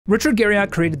Richard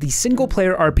Garriott created the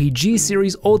single-player RPG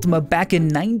series Ultima back in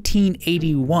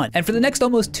 1981, and for the next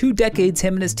almost 2 decades,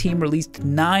 him and his team released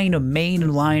 9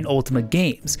 mainline Ultima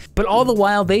games. But all the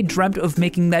while, they dreamt of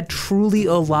making that truly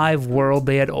alive world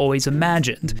they had always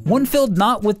imagined. One filled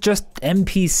not with just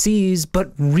NPCs,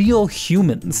 but real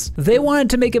humans. They wanted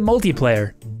to make it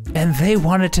multiplayer, and they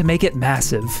wanted to make it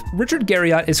massive. Richard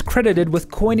Garriott is credited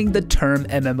with coining the term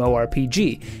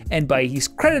MMORPG, and by he's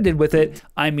credited with it,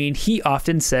 I mean he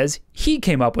often says he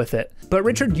came up with it. But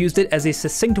Richard used it as a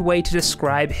succinct way to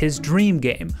describe his dream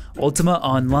game, Ultima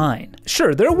Online.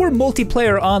 Sure, there were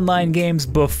multiplayer online games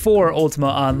before Ultima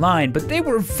Online, but they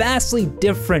were vastly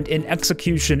different in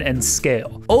execution and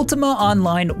scale. Ultima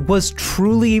Online was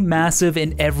truly massive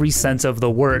in every sense of the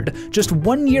word. Just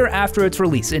 1 year after its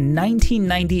release in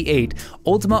 1998,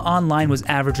 Ultima Online was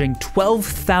averaging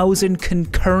 12,000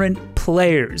 concurrent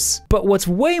players. But what's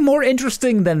way more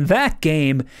interesting than that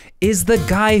game is the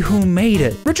guy who made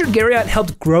it. Richard Garriott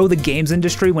helped grow the games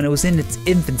industry when it was in its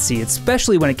infancy,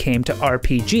 especially when it came to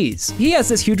RPGs. He has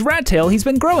this huge rat tail he's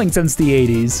been growing since the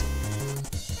 80s.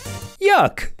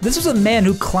 Yuck! This was a man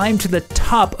who climbed to the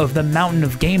top of the mountain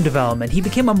of game development. He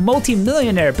became a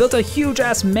multi-millionaire, built a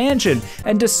huge-ass mansion,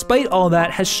 and despite all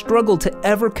that, has struggled to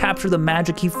ever capture the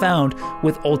magic he found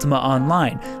with Ultima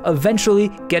Online,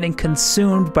 eventually getting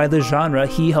consumed by the genre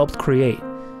he helped create.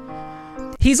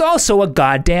 He's also a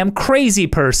goddamn crazy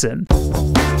person.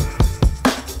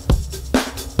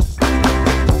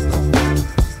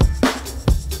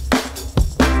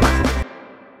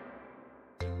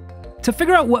 To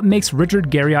figure out what makes Richard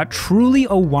Garriott truly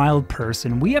a wild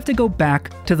person, we have to go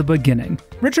back to the beginning.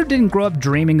 Richard didn't grow up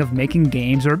dreaming of making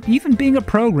games or even being a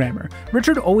programmer.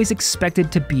 Richard always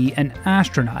expected to be an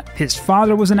astronaut. His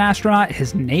father was an astronaut,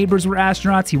 his neighbors were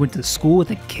astronauts, he went to school with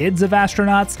the kids of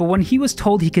astronauts, but when he was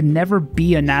told he could never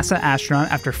be a NASA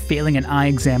astronaut after failing an eye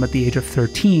exam at the age of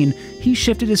 13, he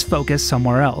shifted his focus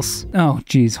somewhere else. Oh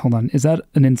geez, hold on, is that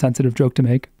an insensitive joke to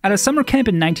make? At a summer camp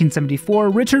in 1974,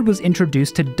 Richard was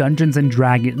introduced to Dungeons and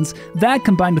Dragons. That,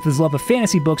 combined with his love of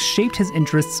fantasy books, shaped his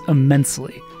interests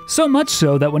immensely. So much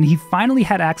so that when he finally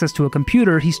had access to a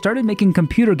computer, he started making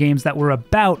computer games that were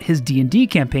about his D&D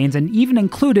campaigns and even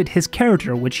included his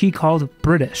character, which he called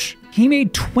British. He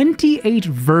made 28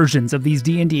 versions of these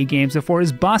D&D games before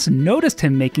his boss noticed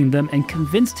him making them and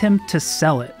convinced him to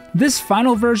sell it. This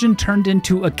final version turned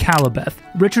into Akalabeth,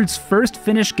 Richard's first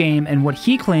finished game and what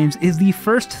he claims is the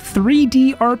first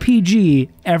 3D RPG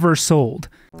ever sold.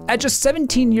 At just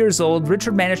 17 years old,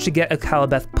 Richard managed to get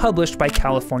Akalabeth published by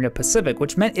California Pacific,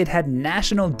 which meant it had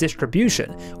national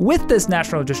distribution. With this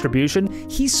national distribution,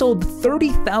 he sold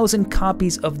 30,000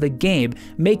 copies of the game,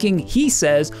 making, he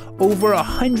says, over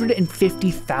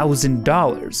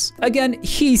 $150,000. Again,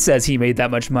 he says he made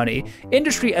that much money.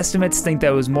 Industry estimates think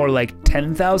that it was more like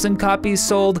 10,000 copies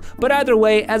sold, but either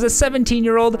way, as a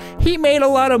 17-year-old, he made a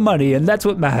lot of money, and that's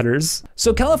what matters.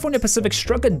 So California Pacific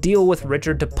struck a deal with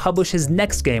Richard to publish his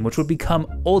next game, which would become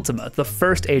Ultima, the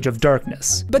First Age of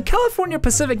Darkness. But California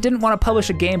Pacific didn't want to publish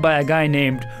a game by a guy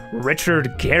named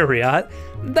Richard Garriott.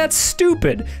 That's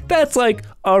stupid. That's like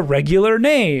a regular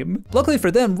name. Luckily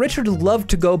for them, Richard loved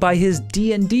to go by his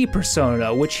D&D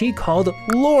persona, which he called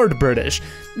Lord British.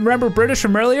 Remember British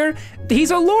from earlier? He's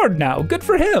a lord now, good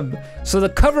for him. So the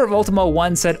cover of Ultima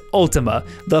 1 said Ultima,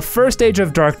 the First Age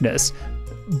of Darkness,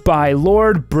 by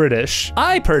Lord British.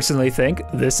 I personally think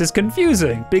this is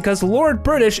confusing because Lord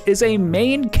British is a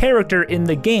main character in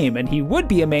the game and he would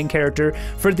be a main character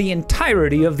for the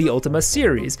entirety of the Ultima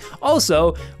series.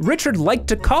 Also, Richard liked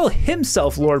to call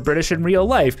himself Lord British in real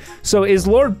life. So is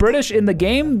Lord British in the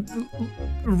game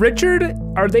Richard?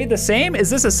 Are they the same? Is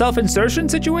this a self-insertion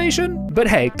situation? But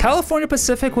hey, California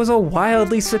Pacific was a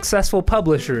wildly successful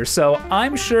publisher, so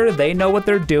I'm sure they know what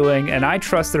they're doing and I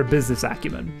trust their business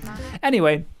acumen.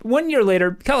 Anyway, 1 year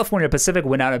later, California Pacific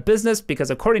went out of business because,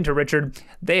 according to Richard,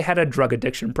 they had a drug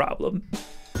addiction problem.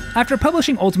 After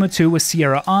publishing Ultima 2 with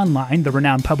Sierra Online, the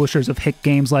renowned publishers of hit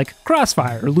games like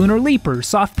Crossfire, Lunar Leaper,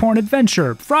 Soft Porn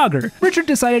Adventure, Frogger, Richard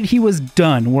decided he was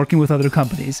done working with other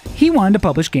companies. He wanted to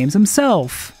publish games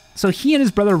himself. So he and his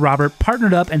brother Robert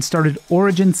partnered up and started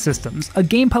Origin Systems, a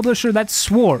game publisher that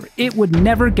swore it would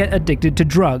never get addicted to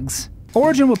drugs.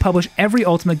 Origin would publish every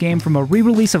Ultima game from a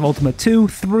re-release of Ultima 2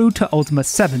 through to Ultima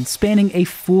 7, spanning a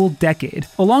full decade.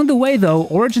 Along the way though,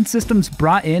 Origin Systems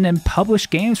brought in and published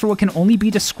games for what can only be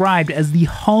described as the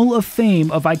Hall of Fame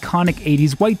of iconic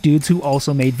 80s white dudes who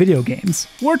also made video games.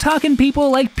 We're talking people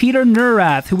like Peter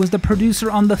Neurath, who was the producer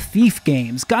on the Thief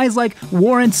games, guys like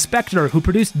Warren Spector, who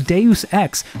produced Deus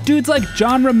Ex, dudes like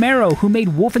John Romero, who made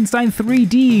Wolfenstein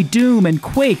 3D, Doom, and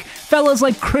Quake, fellas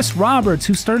like Chris Roberts,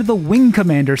 who started the Wing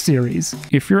Commander series. 90s.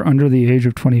 If you're under the age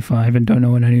of 25 and don't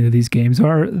know what any of these games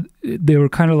are, they were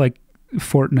kind of like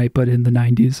Fortnite, but in the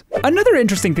 90s. Another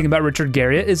interesting thing about Richard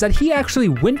Garriott is that he actually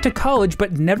went to college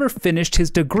but never finished his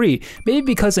degree, maybe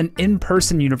because an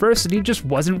in-person university just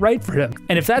wasn't right for him.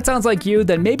 And if that sounds like you,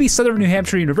 then maybe Southern New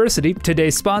Hampshire University,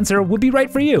 today's sponsor, would be right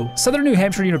for you. Southern New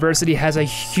Hampshire University has a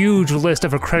huge list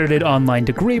of accredited online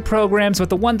degree programs, but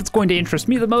the one that's going to interest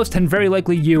me the most, and very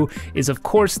likely you, is of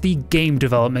course the game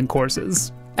development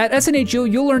courses. At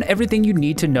SNHU, you'll learn everything you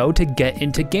need to know to get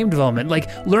into game development, like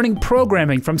learning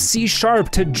programming from C#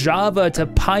 to Java to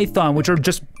Python, which are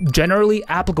just generally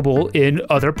applicable in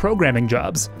other programming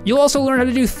jobs. You'll also learn how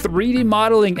to do 3D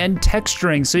modeling and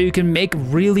texturing so you can make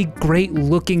really great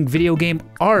looking video game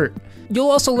art. You'll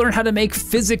also learn how to make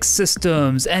physics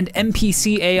systems and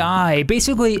NPC AI,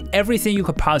 basically everything you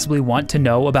could possibly want to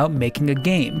know about making a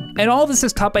game. And all this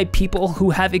is taught by people who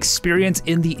have experience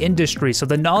in the industry, so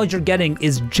the knowledge you're getting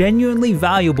is genuinely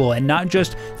valuable and not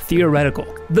just theoretical.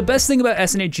 The best thing about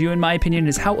SNHU, in my opinion,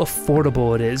 is how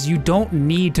affordable it is. You don't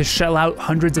need to shell out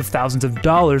hundreds of thousands of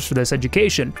dollars for this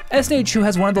education. SNHU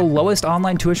has one of the lowest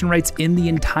online tuition rates in the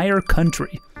entire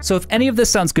country. So if any of this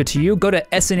sounds good to you, go to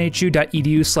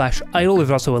snhu.edu/idle. There's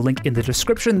also a link in the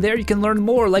description. There you can learn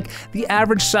more, like the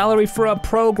average salary for a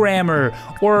programmer,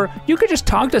 or you could just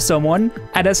talk to someone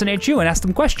at SNHU and ask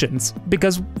them questions,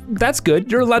 because that's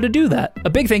good. You're allowed to do that.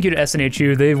 A big thank you to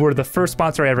SNHU. They were the first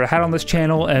sponsor I ever had on this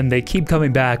channel, and they keep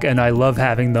coming back, and I love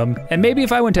having them. And maybe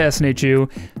if I went to SNHU,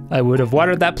 I would have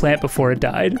watered that plant before it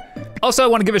died. Also, I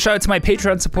want to give a shout out to my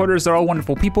Patreon supporters. They're all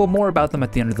wonderful people. More about them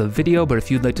at the end of the video, but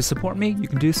if you'd like to support me, you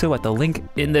can do so at the link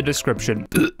in the description.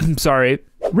 Sorry.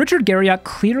 Richard Garriott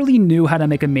clearly knew how to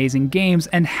make amazing games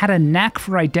and had a knack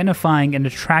for identifying and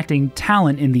attracting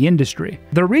talent in the industry.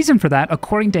 The reason for that,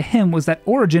 according to him, was that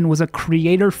Origin was a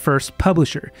creator-first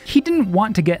publisher. He didn't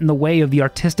want to get in the way of the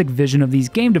artistic vision of these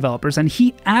game developers, and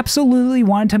he absolutely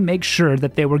wanted to make sure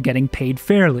that they were getting paid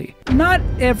fairly. Not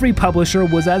every publisher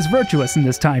was as virtuous in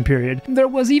this time period. There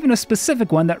was even a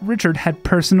specific one that Richard had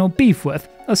personal beef with,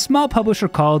 a small publisher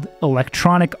called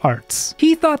Electronic Arts.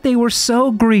 He thought they were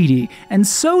so greedy and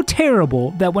so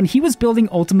terrible that when he was building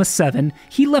Ultima 7,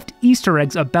 he left Easter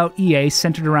eggs about EA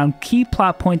centered around key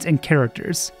plot points and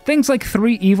characters. Things like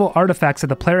 3 evil artifacts that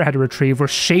the player had to retrieve were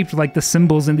shaped like the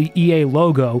symbols in the EA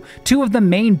logo. 2 of the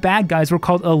main bad guys were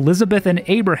called Elizabeth and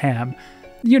Abraham.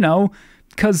 You know,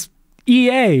 'cause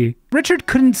EA. Richard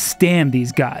couldn't stand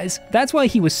these guys. That's why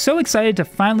he was so excited to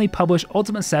finally publish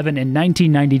Ultima 7 in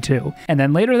 1992, and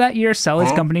then later that year sell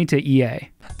his company to EA.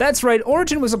 That's right,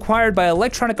 Origin was acquired by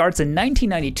Electronic Arts in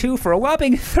 1992 for a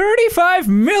whopping $35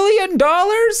 million?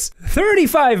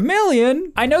 $35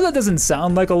 million? I know that doesn't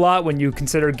sound like a lot when you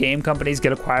consider game companies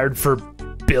get acquired for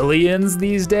billions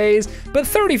these days, but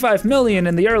 $35 million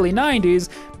in the early 90s,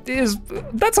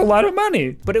 that's a lot of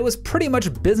money. But it was pretty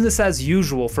much business as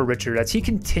usual for Richard as he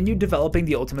continued developing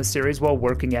the Ultima series while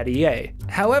working at EA.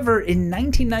 However, in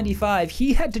 1995,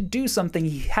 he had to do something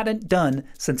he hadn't done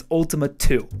since Ultima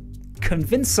 2.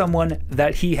 Convince someone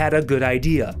that he had a good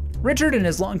idea. Richard and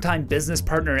his longtime business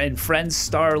partner and friend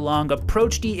Star Long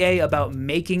approached EA about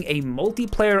making a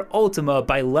multiplayer Ultima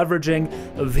by leveraging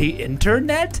the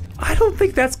internet? I don't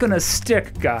think that's gonna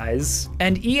stick, guys.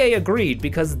 And EA agreed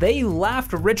because they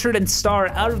laughed Richard and Star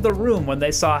out of the room when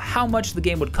they saw how much the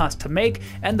game would cost to make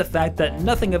and the fact that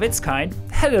nothing of its kind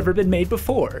had ever been made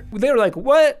before. They were like,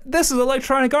 what? This is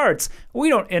Electronic Arts. We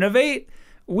don't innovate.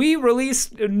 We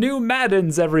release new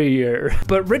Maddens every year.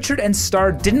 But Richard and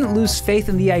Star didn't lose faith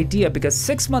in the idea because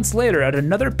 6 months later at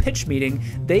another pitch meeting,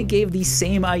 they gave the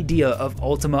same idea of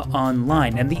Ultima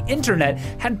Online, and the internet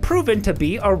had proven to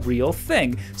be a real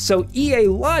thing. So EA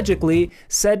logically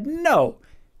said no,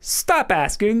 stop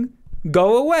asking,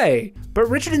 go away. But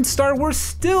Richard and Star were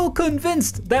still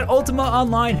convinced that Ultima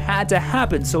Online had to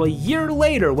happen, so a year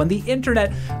later, when the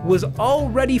internet was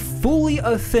already fully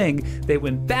a thing, they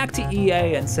went back to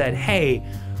EA and said, hey,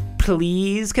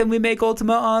 please can we make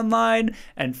Ultima Online?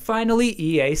 And finally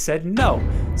EA said no.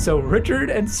 So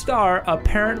Richard and Star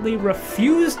apparently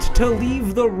refused to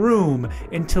leave the room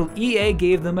until EA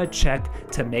gave them a check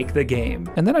to make the game.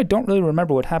 And then I don't really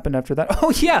remember what happened after that. Oh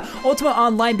yeah, Ultima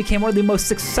Online became one of the most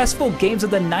successful games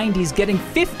of the 90s, getting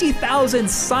 50,000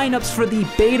 signups for the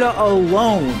beta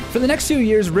alone. For the next few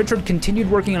years, Richard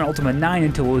continued working on Ultima 9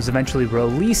 until it was eventually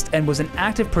released and was an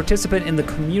active participant in the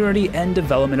community and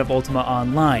development of Ultima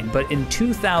Online. But in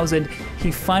 2000,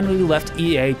 he finally left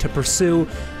EA to pursue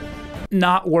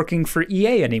not working for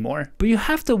EA anymore. But you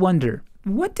have to wonder,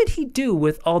 what did he do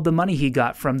with all the money he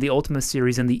got from the Ultima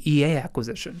series and the EA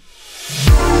acquisition?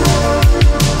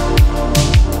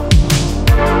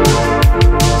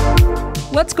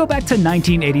 Let's go back to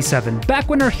 1987, back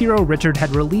when our hero Richard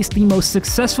had released the most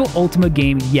successful Ultima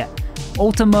game yet,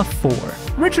 Ultima 4.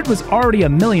 Richard was already a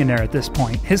millionaire at this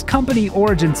point. His company,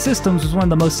 Origin Systems, was one of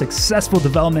the most successful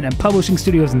development and publishing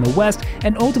studios in the West,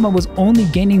 and Ultima was only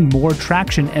gaining more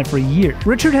traction every year.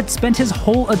 Richard had spent his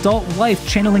whole adult life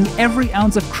channeling every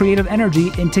ounce of creative energy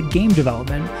into game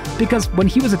development, because when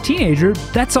he was a teenager,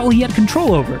 that's all he had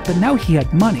control over, but now he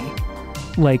had money.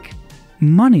 Like,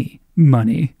 money.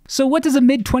 So what does a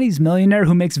mid-20s millionaire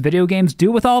who makes video games do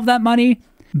with all of that money?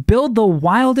 Build the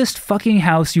wildest fucking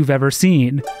house you've ever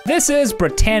seen. This is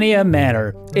Britannia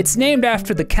Manor. It's named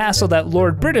after the castle that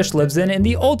Lord British lives in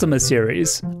the Ultima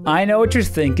series. I know what you're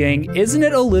thinking, isn't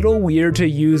it a little weird to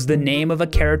use the name of a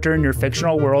character in your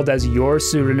fictional world as your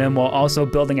pseudonym while also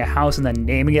building a house and then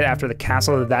naming it after the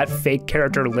castle that fake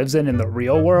character lives in the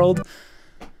real world?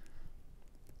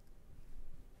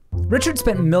 Richard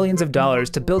spent millions of dollars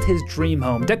to build his dream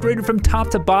home, decorated from top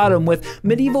to bottom with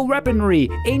medieval weaponry,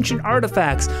 ancient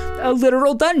artifacts, a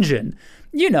literal dungeon.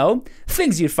 You know,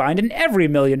 things you'd find in every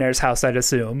millionaire's house, I'd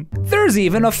assume. There's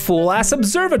even a full-ass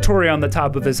observatory on the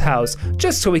top of his house,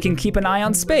 just so he can keep an eye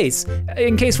on space,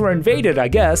 in case we're invaded, I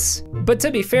guess. But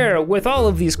to be fair, with all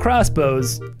of these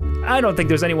crossbows, I don't think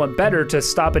there's anyone better to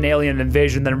stop an alien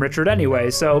invasion than Richard anyway,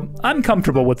 so I'm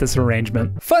comfortable with this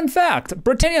arrangement. Fun fact,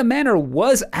 Britannia Manor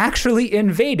was actually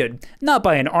invaded, not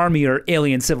by an army or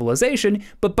alien civilization,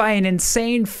 but by an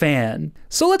insane fan.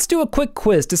 So let's do a quick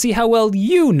quiz to see how well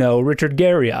you know Richard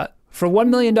Garriott. For $1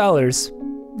 million,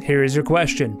 here is your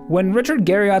question. When Richard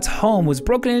Garriott's home was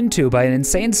broken into by an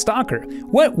insane stalker,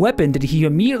 what weapon did he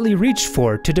immediately reach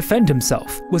for to defend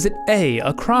himself? Was it A,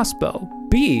 a crossbow,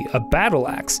 B, a battle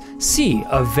axe, C,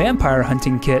 a vampire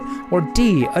hunting kit, or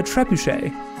D, a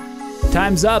trebuchet?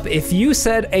 Time's up. If you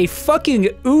said a fucking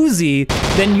Uzi,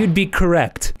 then you'd be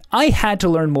correct. I had to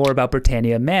learn more about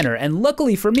Britannia Manor, and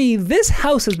luckily for me, this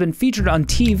house has been featured on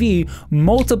TV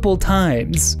multiple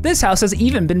times. This house has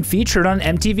even been featured on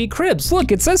MTV Cribs.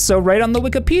 Look, it says so right on the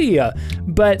Wikipedia.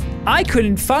 But I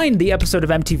couldn't find the episode of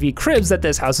MTV Cribs that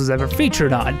this house was ever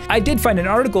featured on. I did find an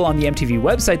article on the MTV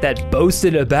website that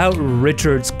boasted about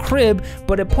Richard's crib,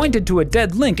 but it pointed to a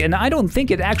dead link, and I don't think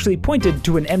it actually pointed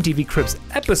to an MTV Cribs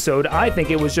episode. I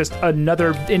think it was just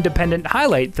another independent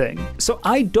highlight thing. So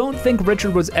I don't think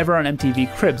Richard was ever on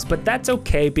MTV Cribs, but that's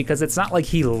okay because it's not like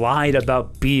he lied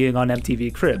about being on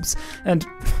MTV Cribs, and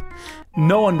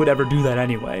no one would ever do that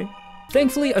anyway.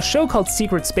 Thankfully, a show called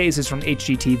Secret Spaces from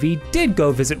HGTV did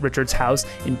go visit Richard's house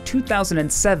in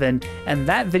 2007, and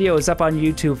that video is up on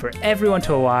YouTube for everyone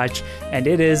to watch, and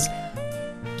it is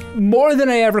more than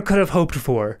I ever could have hoped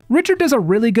for. Richard does a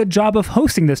really good job of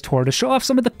hosting this tour to show off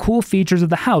some of the cool features of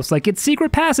the house, like its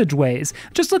secret passageways.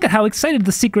 Just look at how excited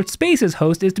the Secret Spaces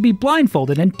host is to be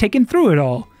blindfolded and taken through it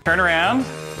all. Turn around.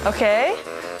 Okay.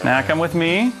 Now come with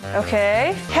me.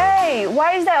 Okay. Hey,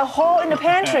 why is that a hole in the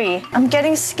pantry? I'm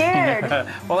getting scared.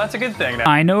 Well, that's a good thing.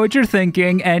 I know what you're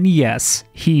thinking, and yes,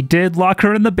 he did lock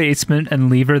her in the basement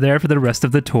and leave her there for the rest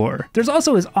of the tour. There's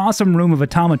also his awesome room of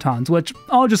automatons, which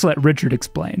I'll just let Richard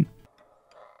explain.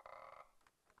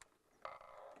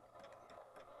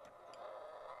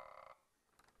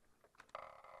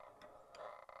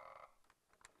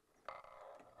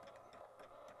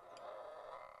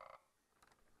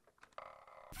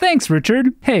 Thanks,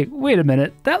 Richard. Hey, wait a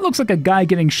minute. That looks like a guy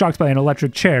getting shocked by an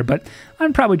electric chair, but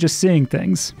I'm probably just seeing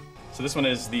things. So this one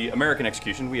is the American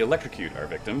execution. We electrocute our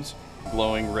victims,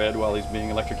 glowing red while he's being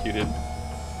electrocuted,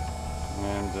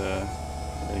 and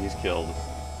then he's killed.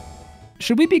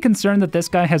 Should we be concerned that this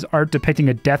guy has art depicting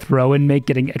a death row inmate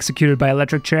getting executed by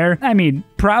electric chair? I mean,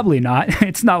 probably not.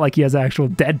 It's not like he has actual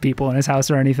dead people in his house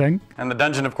or anything. And the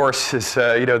dungeon, of course, is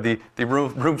the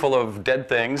room full of dead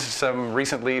things. Some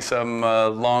recently, some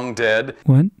long dead.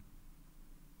 What?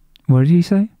 What did he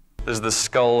say? There's the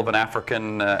skull of an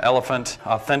African elephant,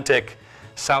 authentic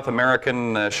South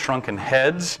American shrunken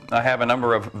heads. I have a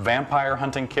number of vampire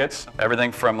hunting kits,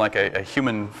 everything from like a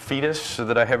human fetus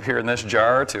that I have here in this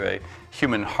jar to a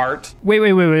human heart.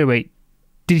 Wait.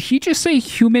 Did he just say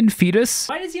human fetus?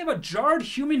 Why does he have a jarred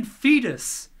human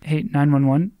fetus? Hey,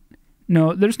 911?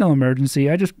 No, there's no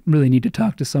emergency. I just really need to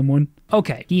talk to someone.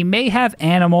 Okay, he may have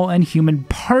animal and human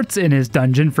parts in his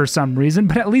dungeon for some reason,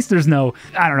 but at least there's no,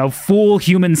 I don't know, full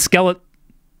human skeleton.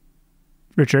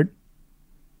 Richard?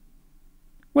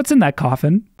 What's in that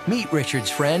coffin? Meet Richard's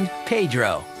friend,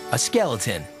 Pedro, a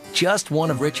skeleton. Just one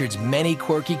of Richard's many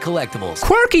quirky collectibles.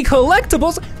 Quirky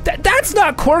collectibles? That's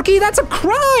not quirky, that's a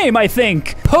crime, I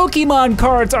think. Pokemon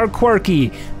cards are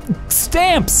quirky.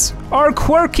 Stamps are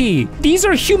quirky. These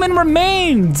are human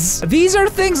remains. These are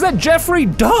things that Jeffrey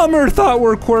Dahmer thought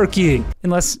were quirky.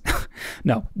 Unless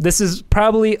No, this is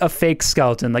probably a fake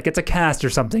skeleton, like it's a cast or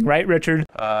something, right, Richard?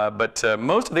 But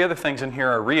most of the other things in here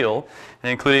are real,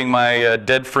 including my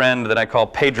dead friend that I call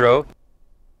Pedro.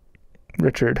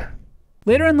 Richard.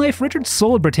 Later in life, Richard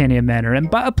sold Britannia Manor and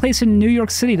bought a place in New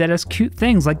York City that has cute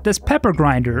things like this pepper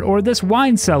grinder, or this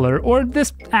wine cellar, or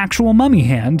this actual mummy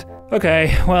hand.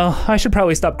 Okay, well, I should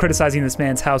probably stop criticizing this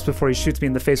man's house before he shoots me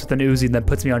in the face with an Uzi and then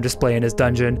puts me on display in his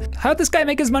dungeon. How'd this guy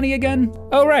make his money again?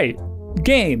 Oh right,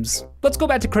 games. Let's go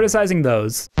back to criticizing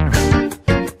those.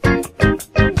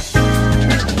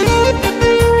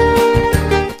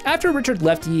 After Richard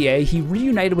left EA, he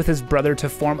reunited with his brother to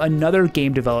form another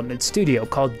game development studio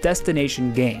called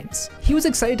Destination Games. He was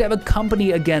excited to have a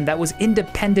company again that was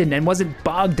independent and wasn't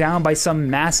bogged down by some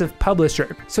massive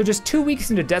publisher. So just 2 weeks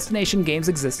into Destination Games'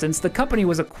 existence, the company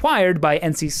was acquired by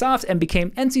NCSoft and became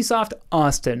NCSoft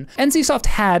Austin. NCSoft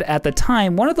had, at the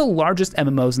time, one of the largest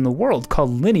MMOs in the world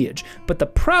called Lineage, but the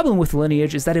problem with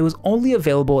Lineage is that it was only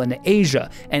available in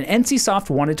Asia, and NCSoft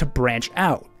wanted to branch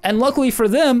out. And luckily for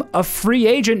them, a free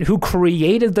agent who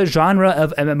created the genre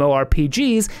of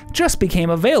MMORPGs just became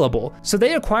available. So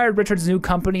they acquired Richard's new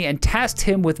company and tasked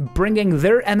him with bringing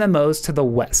their MMOs to the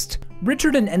West.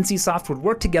 Richard and NCSoft would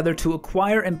work together to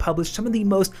acquire and publish some of the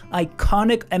most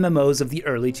iconic MMOs of the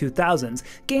early 2000s,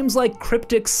 games like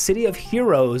Cryptic's City of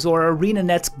Heroes or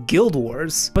ArenaNet's Guild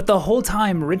Wars. But the whole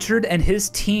time, Richard and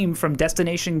his team from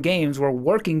Destination Games were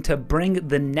working to bring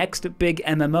the next big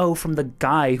MMO from the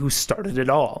guy who started it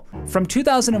all. From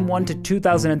 2001 to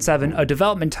 2007, a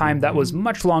development time that was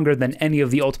much longer than any of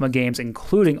the Ultima games,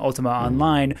 including Ultima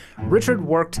Online, Richard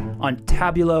worked on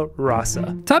Tabula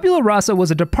Rasa. Tabula Rasa was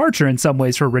a departure in some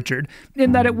ways for Richard,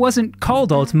 in that it wasn't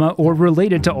called Ultima or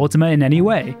related to Ultima in any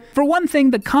way. For one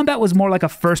thing, the combat was more like a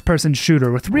first-person shooter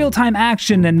with real-time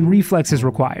action and reflexes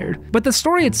required. But the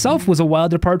story itself was a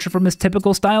wild departure from his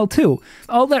typical style too.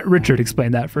 I'll let Richard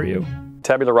explain that for you.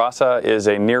 Tabula Rasa is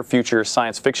a near-future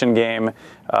science fiction game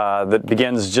that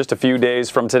begins just a few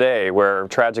days from today, where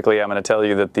tragically I'm going to tell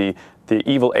you that the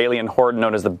evil alien horde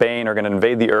known as the Bane are going to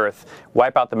invade the Earth,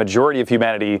 wipe out the majority of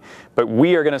humanity, but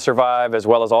we are going to survive as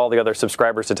well as all the other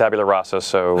subscribers to Tabula Rasa.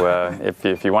 So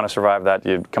if you want to survive that,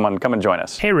 you come and join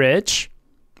us. Hey, Rich.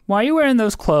 Why are you wearing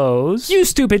those clothes? You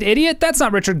stupid idiot, that's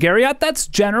not Richard Garriott, that's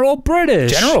General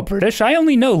British. General British? I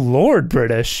only know Lord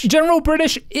British. General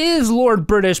British is Lord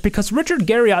British because Richard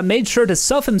Garriott made sure to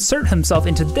self-insert himself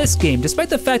into this game, despite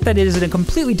the fact that it is in a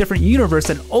completely different universe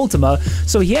than Ultima,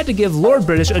 so he had to give Lord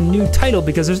British a new title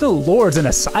because there's no lords in a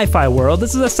sci-fi world.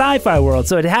 This is a sci-fi world,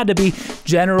 so it had to be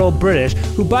General British,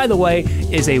 who, by the way,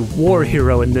 is a war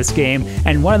hero in this game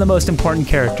and one of the most important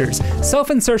characters.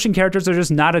 Self-insertion characters are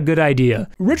just not a good idea.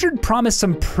 Richard promised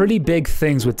some pretty big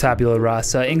things with Tabula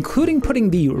Rasa, including putting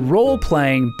the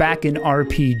role-playing back in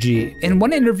RPG. In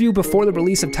one interview before the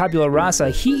release of Tabula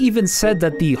Rasa, he even said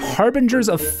that the harbingers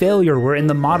of failure were in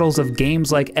the models of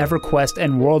games like EverQuest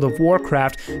and World of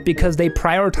Warcraft because they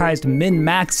prioritized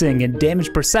min-maxing and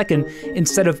damage per second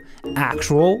instead of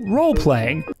actual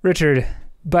role-playing. Richard,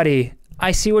 buddy,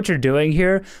 I see what you're doing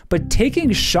here, but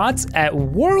taking shots at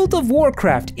World of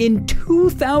Warcraft in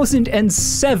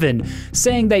 2007,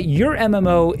 saying that your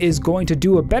MMO is going to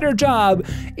do a better job,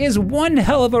 is one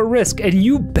hell of a risk, and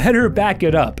you better back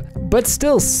it up. But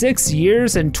still, 6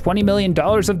 years and $20 million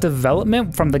of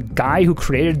development from the guy who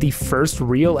created the first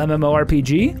real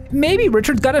MMORPG? Maybe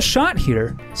Richard got a shot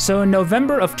here. So in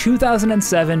November of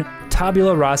 2007,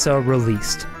 Tabula Rasa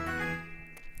released.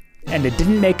 And it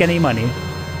didn't make any money.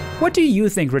 What do you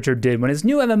think Richard did when his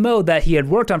new MMO that he had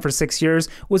worked on for 6 years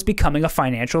was becoming a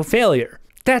financial failure?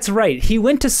 That's right, he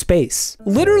went to space.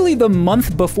 Literally the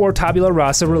month before Tabula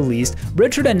Rasa released,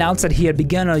 Richard announced that he had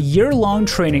begun a year-long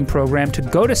training program to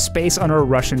go to space on a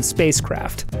Russian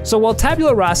spacecraft. So while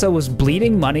Tabula Rasa was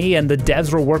bleeding money and the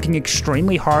devs were working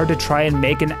extremely hard to try and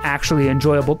make an actually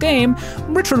enjoyable game,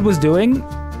 Richard was doing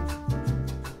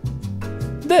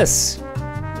this.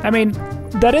 I mean,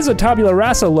 that is a Tabula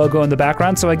Rasa logo in the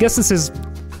background, so I guess this is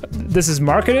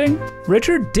marketing?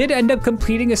 Richard did end up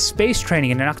completing his space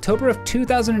training, and in October of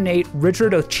 2008,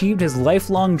 Richard achieved his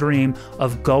lifelong dream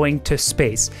of going to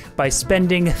space by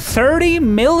spending $30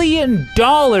 million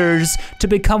to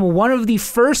become one of the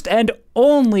first and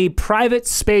only private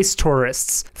space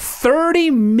tourists.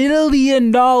 $30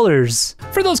 million.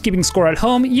 For those keeping score at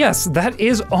home, yes, that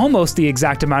is almost the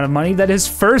exact amount of money that his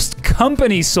first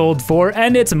company sold for,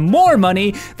 and it's more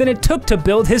money than it took to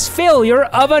build his failure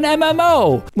of an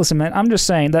MMO. Listen, man, I'm just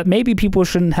saying that maybe people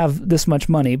shouldn't have this much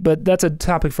money, but that's a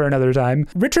topic for another time.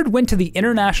 Richard went to the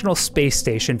International Space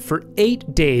Station for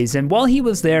 8 days, and while he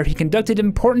was there, he conducted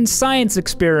important science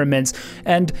experiments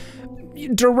and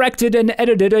directed and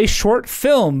edited a short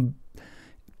film.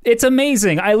 It's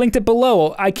amazing. I linked it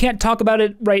below. I can't talk about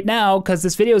it right now because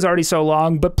this video is already so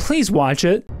long, but please watch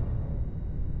it.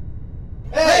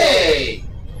 Hey!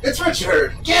 It's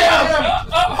Richard! Get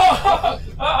him!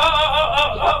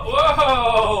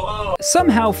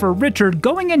 Somehow for Richard,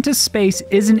 going into space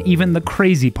isn't even the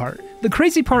crazy part. The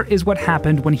crazy part is what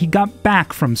happened when he got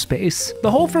back from space. The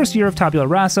whole first year of Tabula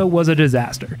Rasa was a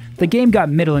disaster. The game got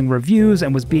middling reviews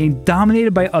and was being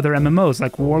dominated by other MMOs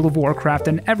like World of Warcraft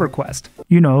and EverQuest.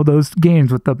 You know, those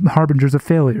games with the harbingers of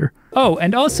failure. Oh,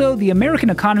 and also, the American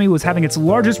economy was having its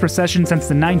largest recession since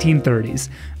the 1930s.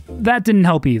 That didn't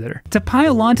help either. To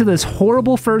pile onto this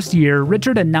horrible first year,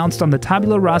 Richard announced on the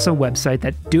Tabula Rasa website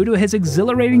that due to his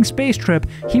exhilarating space trip,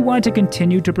 he wanted to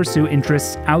continue to pursue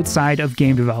interests outside of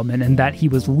game development and that he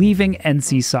was leaving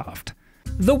NCSoft.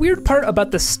 The weird part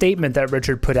about the statement that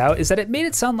Richard put out is that it made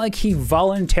it sound like he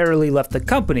voluntarily left the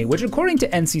company, which according to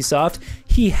NCSoft,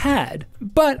 he had.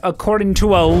 But according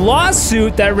to a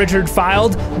lawsuit that Richard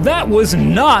filed, that was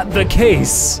not the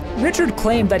case. Richard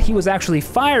claimed that he was actually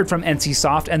fired from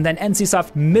NCSoft and then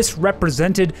NCSoft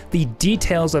misrepresented the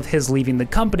details of his leaving the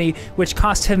company, which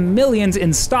cost him millions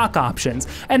in stock options.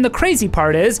 And the crazy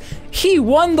part is, he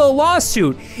won the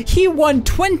lawsuit. He won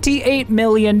 $28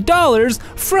 million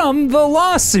from the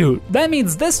lawsuit. That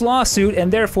means this lawsuit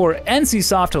and therefore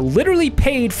NCSoft literally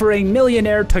paid for a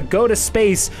millionaire to go to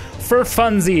space for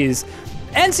funsies.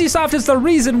 NCSoft is the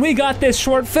reason we got this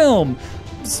short film.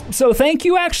 So thank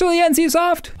you, actually,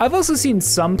 NCSoft. I've also seen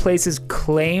some places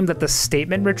claim that the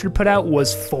statement Richard put out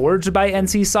was forged by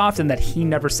NCSoft and that he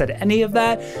never said any of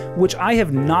that, which I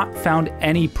have not found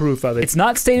any proof of. It's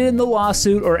not stated in the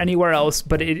lawsuit or anywhere else,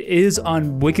 but it is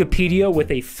on Wikipedia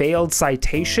with a failed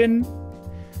citation.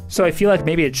 So I feel like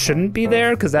maybe it shouldn't be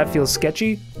there because that feels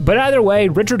sketchy. But either way,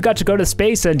 Richard got to go to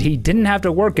space and he didn't have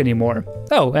to work anymore.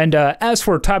 Oh, and as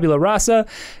for Tabula Rasa,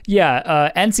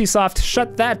 yeah, NCSoft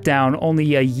shut that down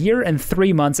only a year and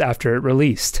 3 months after it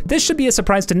released. This should be a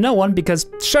surprise to no one because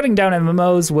shutting down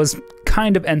MMOs was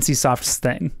kind of NCSoft's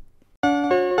thing.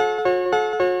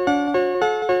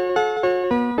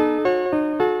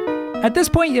 At this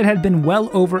point, it had been well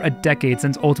over a decade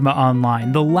since Ultima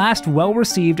Online, the last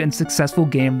well-received and successful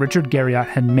game Richard Garriott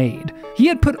had made. He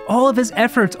had put all of his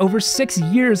efforts over 6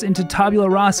 years into Tabula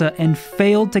Rasa and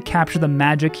failed to capture the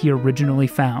magic he originally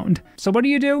found. So what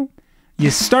do? You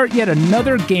start yet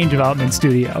another game development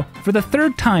studio. For the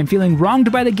third time feeling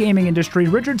wronged by the gaming industry,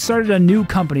 Richard started a new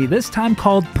company, this time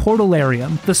called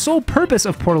Portalarium. The sole purpose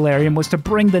of Portalarium was to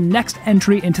bring the next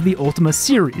entry into the Ultima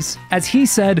series. As he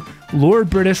said, Lord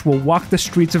British will walk the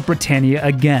streets of Britannia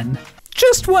again.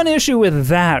 Just one issue with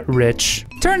that, Rich.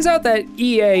 Turns out that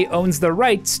EA owns the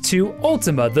rights to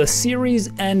Ultima, the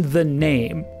series and the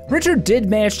name. Richard did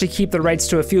manage to keep the rights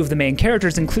to a few of the main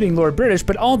characters, including Lord British,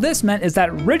 but all this meant is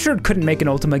that Richard couldn't make an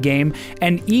Ultima game,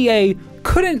 and EA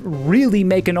couldn't really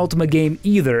make an Ultima game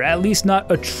either, at least not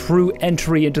a true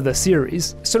entry into the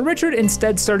series. So Richard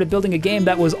instead started building a game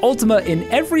that was Ultima in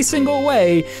every single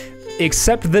way,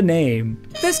 except the name.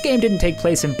 This game didn't take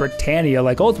place in Britannia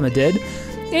like Ultima did.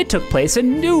 It took place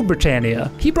in New Britannia.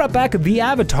 He brought back the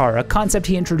Avatar, a concept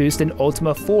he introduced in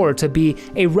Ultima 4 to be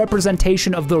a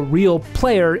representation of the real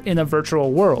player in a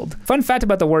virtual world. Fun fact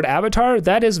about the word avatar,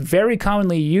 that is very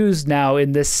commonly used now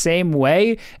in this same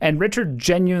way, and Richard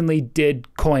genuinely did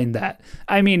coin that.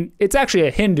 I mean, it's actually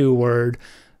a Hindu word,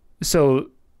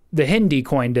 so the Hindi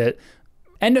coined it.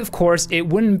 And of course, it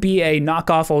wouldn't be a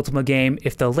knockoff Ultima game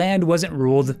if the land wasn't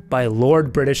ruled by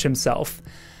Lord British himself.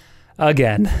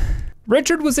 Again.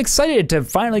 Richard was excited to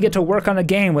finally get to work on a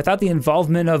game without the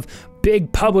involvement of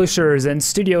big publishers and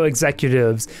studio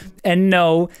executives. And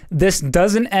no, this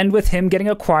doesn't end with him getting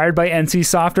acquired by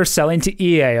NCSoft or selling to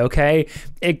EA, okay?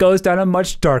 It goes down a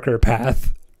much darker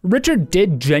path. Richard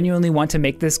did genuinely want to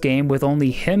make this game with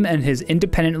only him and his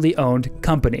independently owned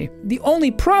company. The only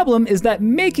problem is that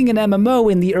making an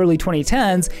MMO in the early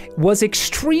 2010s was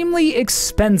extremely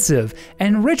expensive,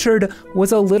 and Richard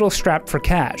was a little strapped for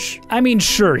cash. I mean,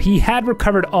 sure, he had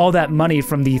recovered all that money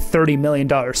from the $30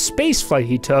 million space flight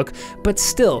he took, but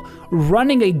still,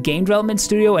 running a game development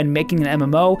studio and making an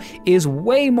MMO is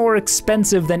way more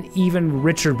expensive than even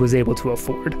Richard was able to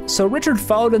afford. So Richard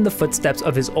followed in the footsteps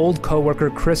of his old coworker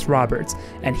Chris Roberts,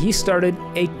 and he started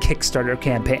a Kickstarter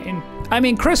campaign. I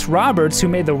mean, Chris Roberts, who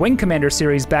made the Wing Commander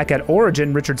series back at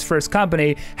Origin, Richard's first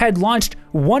company, had launched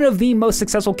one of the most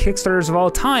successful Kickstarters of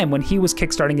all time when he was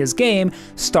kickstarting his game,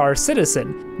 Star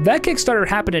Citizen. That Kickstarter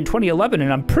happened in 2011,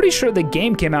 and I'm pretty sure the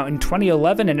game came out in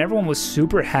 2011 and everyone was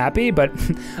super happy, but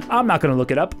I'm not gonna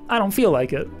look it up. I don't feel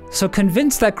like it. So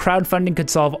convinced that crowdfunding could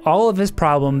solve all of his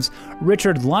problems,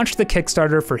 Richard launched the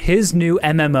Kickstarter for his new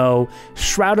MMO,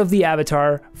 Shroud of the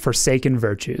Avatar: Forsaken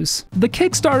Virtues. The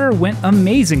Kickstarter went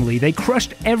amazingly. They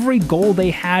crushed every goal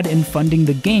they had in funding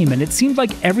the game, and it seemed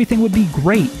like everything would be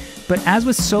great. But as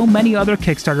with so many other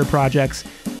Kickstarter projects,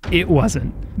 it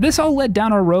wasn't. This all led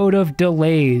down a road of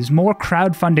delays, more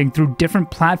crowdfunding through different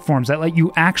platforms that let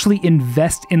you actually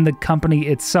invest in the company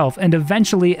itself, and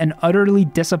eventually an utterly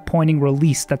disappointing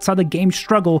release that saw the game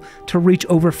struggle to reach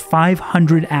over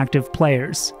 500 active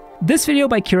players. This video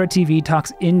by Kira TV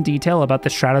talks in detail about the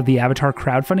Shroud of the Avatar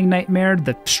crowdfunding nightmare,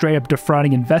 the straight up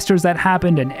defrauding investors that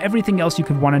happened, and everything else you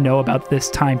could want to know about this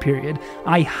time period.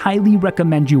 I highly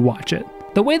recommend you watch it.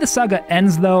 The way the saga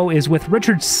ends, though, is with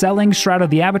Richard selling Shroud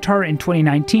of the Avatar in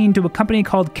 2019 to a company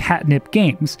called Catnip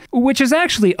Games, which is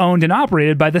actually owned and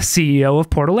operated by the CEO of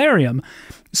Portalarium.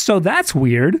 So that's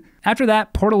weird. After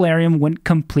that, Portalarium went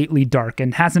completely dark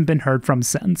and hasn't been heard from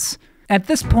since. At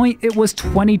this point, it was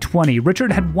 2020.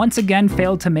 Richard had once again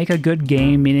failed to make a good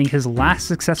game, meaning his last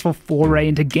successful foray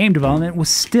into game development was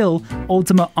still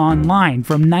Ultima Online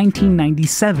from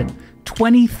 1997,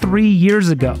 23 years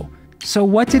ago. So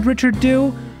what did Richard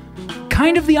do?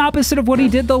 Kind of the opposite of what he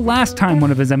did the last time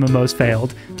one of his MMOs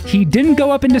failed. He didn't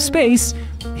go up into space,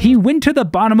 he went to the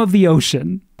bottom of the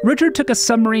ocean. Richard took a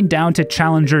submarine down to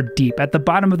Challenger Deep at the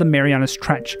bottom of the Marianas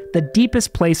Trench, the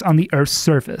deepest place on the Earth's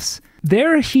surface.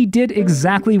 There he did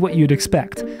exactly what you'd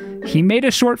expect. He made a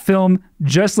short film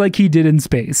just like he did in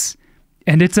space.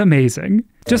 And it's amazing.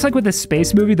 Just like with the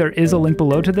space movie, there is a link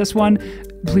below to this one.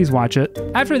 Please watch it.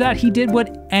 After that, he did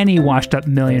what any washed-up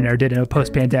millionaire did in a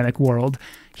post-pandemic world.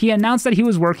 He announced that he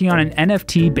was working on an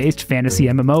NFT-based fantasy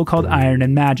MMO called Iron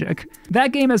and Magic.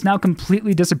 That game has now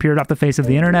completely disappeared off the face of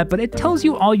the internet, but it tells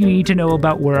you all you need to know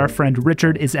about where our friend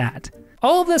Richard is at.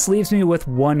 All of this leaves me with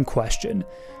one question.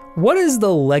 What is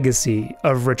the legacy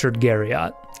of Richard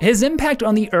Garriott? His impact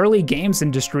on the early games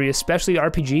industry, especially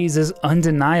RPGs, is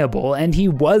undeniable, and he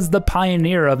was the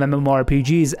pioneer of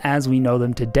MMORPGs as we know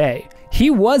them today. He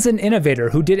was an innovator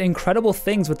who did incredible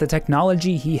things with the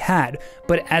technology he had,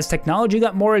 but as technology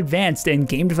got more advanced and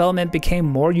game development became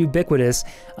more ubiquitous,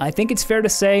 I think it's fair to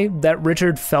say that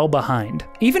Richard fell behind.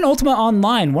 Even Ultima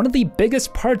Online, one of the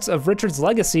biggest parts of Richard's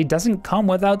legacy, doesn't come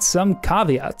without some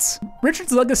caveats.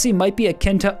 Richard's legacy might be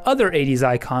akin to other 80s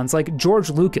icons like George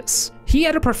Lucas. He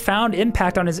had a profound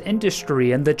impact on his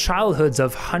industry and the childhoods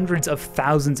of hundreds of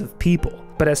thousands of people.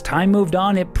 But as time moved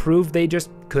on, it proved they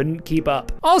just couldn't keep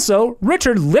up. Also,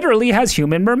 Richard literally has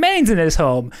human remains in his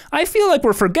home. I feel like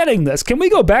we're forgetting this. Can we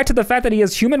go back to the fact that he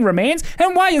has human remains?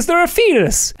 And why is there a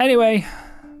fetus? Anyway,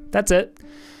 that's it.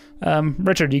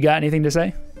 Richard, you got anything to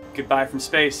say? Goodbye from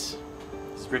space.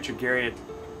 This is Richard Garriott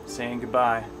saying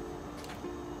goodbye.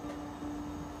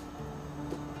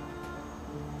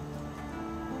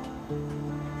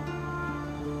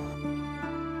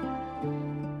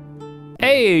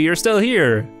 Hey, you're still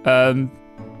here.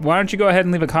 Why don't you go ahead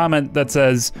and leave a comment that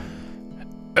says,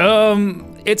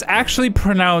 it's actually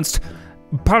pronounced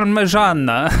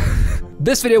Parmigiana.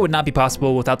 This video would not be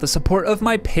possible without the support of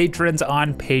my patrons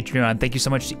on Patreon. Thank you so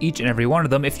much to each and every one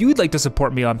of them. If you'd like to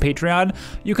support me on Patreon,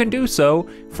 you can do so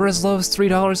for as low as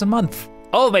 $3 a month.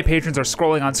 All of my patrons are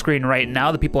scrolling on screen right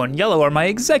now. The people in yellow are my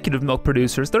executive milk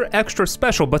producers. They're extra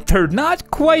special, but they're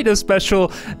not quite as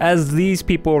special as these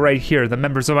people right here, the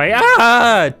members of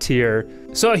my tier.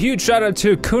 So a huge shout out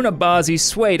to Kunabazi,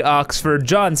 Suede Oxford,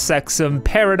 John Sexum,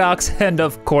 Paradox, and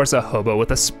of course a hobo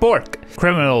with a spork.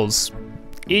 Criminals,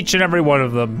 each and every one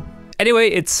of them. Anyway,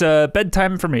 it's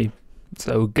bedtime for me,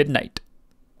 so good night.